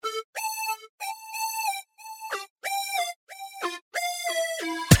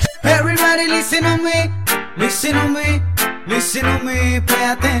Everybody listen to me, listen to me, listen to me,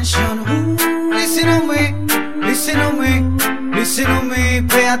 pay attention. Listen to me, listen to me, listen to me,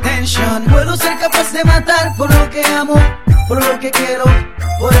 pay attention. Puedo ser capaz de matar por lo que amo, por lo que quiero,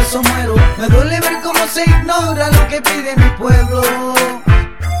 por eso muero. Me duele ver cómo se ignora lo que pide mi pueblo,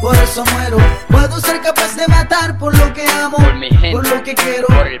 por eso muero. Puedo ser capaz de matar por lo que amo, por mi gente, por lo que quiero,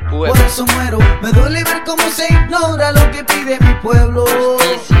 por el pueblo, por eso muero. Me duele ver cómo se ignora lo que pide mi pueblo,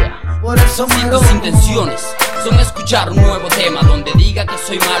 justicia. por eso muero. Si tus intenciones son escuchar un nuevo tema donde diga que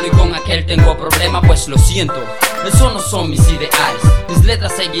soy malo y con aquel tengo problema, pues lo siento, esos no son mis ideales. Mis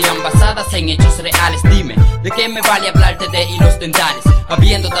letras seguirán basadas en hechos reales. Dime, ¿de qué me vale hablarte de hilos dentales?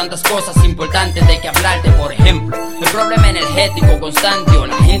 Habiendo tantas cosas importantes de que hablarte. Por ejemplo, el problema energético constante o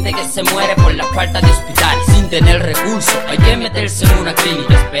la gente que se muere por la falta de hospitales. Sin tener recursos, hay que meterse en una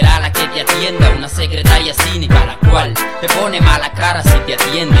clínica, esperar a que te atienda una secretaria cínica, la cual te pone mala cara si te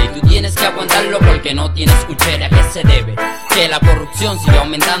atiende. Y tú tienes que aguantarlo porque no tienes cuchara. ¿A qué se debe? Que la corrupción sigue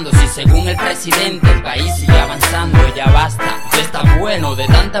aumentando. Si según el presidente el país sigue avanzando, ya basta, ya está bueno de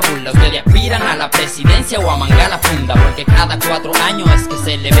tanta burla. Ustedes aspiran a la presidencia o a mangar la funda, porque cada 4 años es que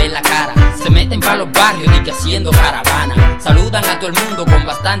se le ve la cara. Se meten pa' los barrios y que haciendo caravana. Saludan a todo el mundo con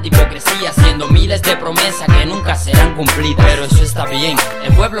bastante hipocresía, haciendo miles de promesas que nunca serán cumplidas. Pero eso está bien,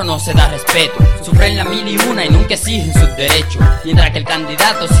 el pueblo no se da respeto. Sufren la 1001 y nunca exigen sus derechos. Mientras que el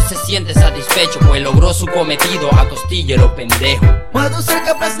candidato sí se siente satisfecho, pues logró su cometido a costilla lo pendejo. Puedo ser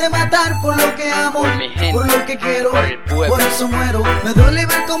capaz de matar por lo que amo, por mi gente, por lo que quiero, por el pueblo, por eso muero. Me duele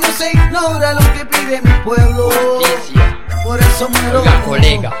ver cómo se ignora lo que pide mi pueblo, justicia. por eso muero. Oiga,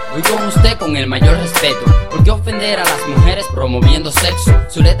 colega, voy con usted con el mayor respeto. ¿Por qué ofender a las mujeres promoviendo sexo?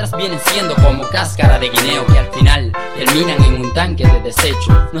 Sus letras vienen siendo como cáscara de guineo que al final terminan en un tanque de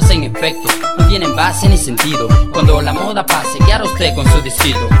desecho. No hacen efectos, no tienen base ni sentido. Cuando la moda pase, ¿qué hará usted con su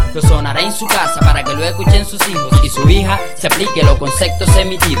distrito? Lo sonará en su casa para que lo escuchen sus hijos y su hija se aplique los conceptos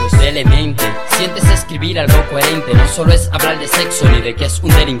emitidos. Elemente, siéntese escribir algo coherente. No solo es hablar de sexo ni de que es un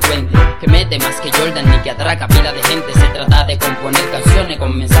delincuente que mete más que Jordan ni que atraca pila de gente. Se trata de componer canciones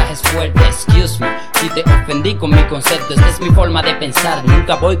con mensajes fuertes. Excuse me, si te ofendí con mi concepto, esta es mi forma de pensar,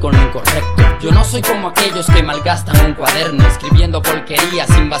 nunca voy con lo incorrecto. Yo no soy como aquellos que malgastan un cuaderno escribiendo porquería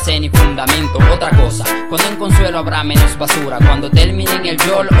sin base ni fundamento. Otra cosa, cuando en Consuelo habrá menos basura, cuando terminen el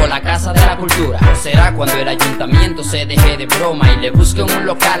YOL o la Casa de la Cultura. O será cuando el ayuntamiento se deje de broma y le busquen un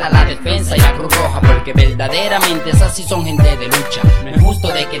local a la Defensa y la Cruz Roja, porque verdaderamente esas sí son gente de lucha. No es justo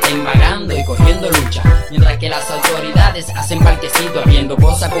de que estén vagando y cogiendo lucha, mientras que las autoridades hacen parquecito habiendo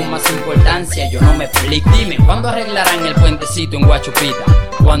cosas con más importancia. Yo no me explico. Dime, ¿cuándo arreglarán el puentecito en Guachupita?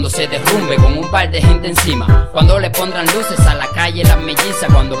 Cuando se derrumbe con un par de gente encima. Cuando le pondrán luces a la calle las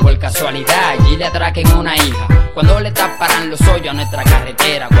mellizas. Cuando por casualidad allí le atraquen una hija. Cuando le taparán los hoyos a nuestra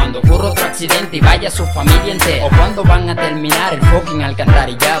carretera. Cuando ocurra otro accidente y vaya su familia entera. O cuando van a terminar el fucking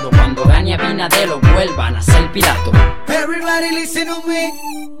alcantarillado. Cuando gane Abinader lo vuelvan a ser Pilato. Everybody listen to me,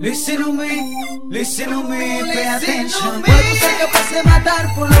 listen to me, listen to me, pay attention. Puedo ser capaz de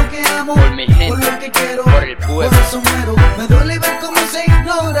matar por lo que amo, por mi gente, por lo que quiero, por el pueblo, por eso muero. Me duele ver cómo se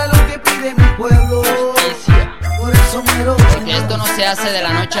ignora lo que pide mi pueblo, justicia. por eso muero. Porque esto no se hace de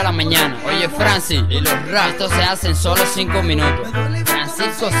la noche a la mañana. Oye, Francis, y los raps, esto se hace en solo 5 minutos.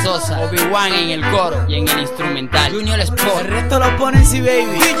 Francisco Sosa, Obi-Wan en el coro y en el instrumental, Junior Sport. El resto lo ponen si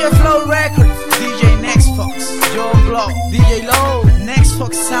baby. DJ Flow Records, DJ Next Fox, John Blow, DJ Low, Next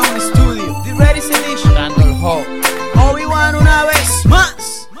Fox Sound Studio, The Ready Edition, Randall Ho. Obi-Wan una vez más.